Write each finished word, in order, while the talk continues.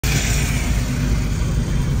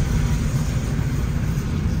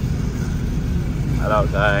Hello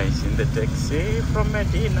guys, in the taxi from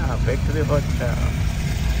Medina back to the hotel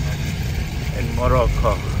in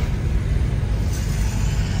Morocco.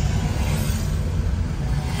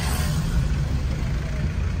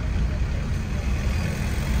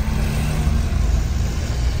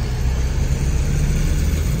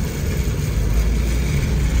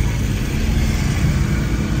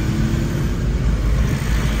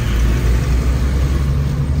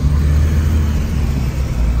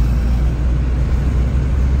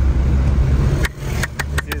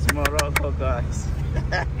 Morocco, guys.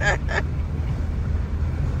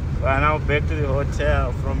 We are now back to the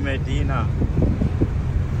hotel from Medina.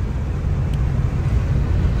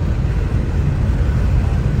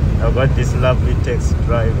 I've got this lovely taxi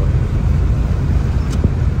driver.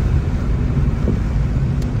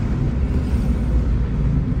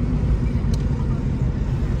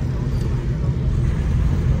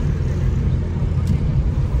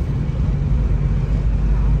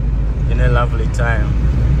 In a lovely time.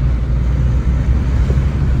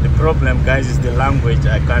 The problem, guys, is the language.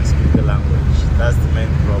 I can't speak the language. That's the main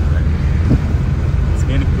problem. It's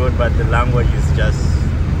been good, but the language is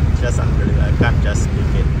just unbelievable. I can't just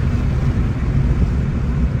speak it.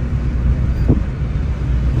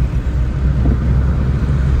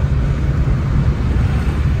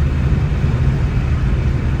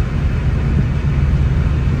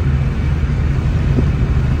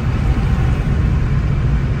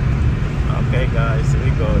 Okay, guys, here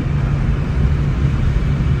we go.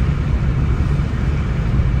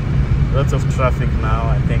 Lots of traffic now.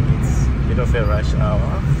 I think it's a bit of a rush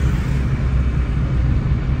hour,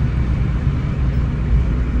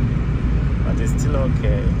 but it's still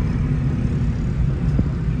okay.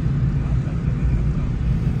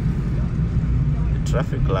 The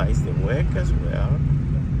traffic lights, they work as well.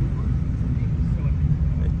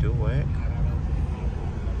 They do work.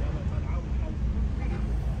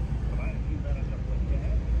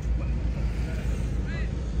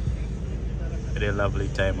 Had a lovely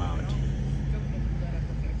time out.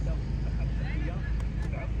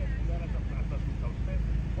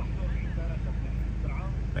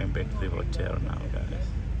 Going back to the hotel now, guys.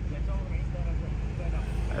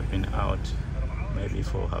 I've been out maybe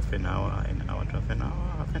for half an hour, an hour to half an hour,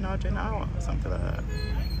 half an hour to an hour, something like that.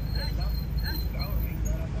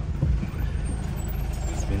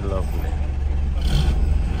 It's been lovely.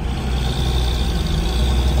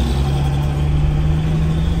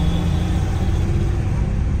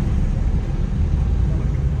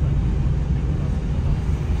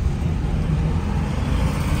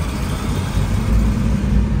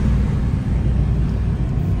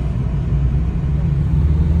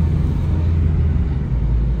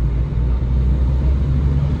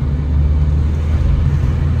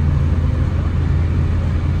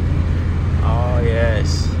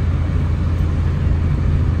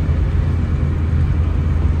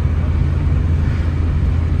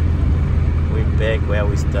 Back where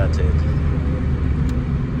we started.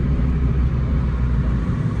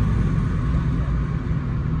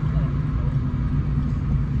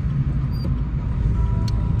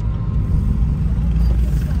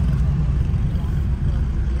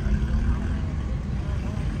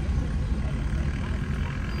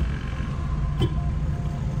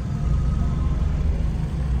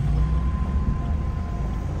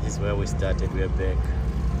 This is where we started. We're back.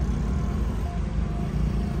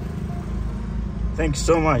 Thanks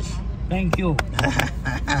so much. Thank you.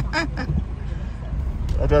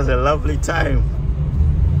 That was a lovely time.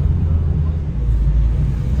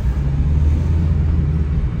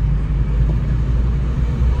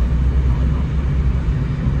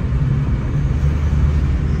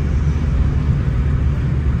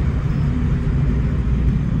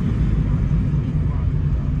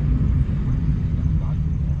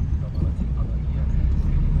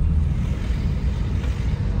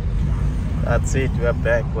 That's it, we're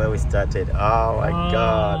back where we started. Oh my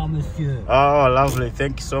God. Monsieur. Oh, lovely.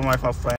 Thank you so much, my friend.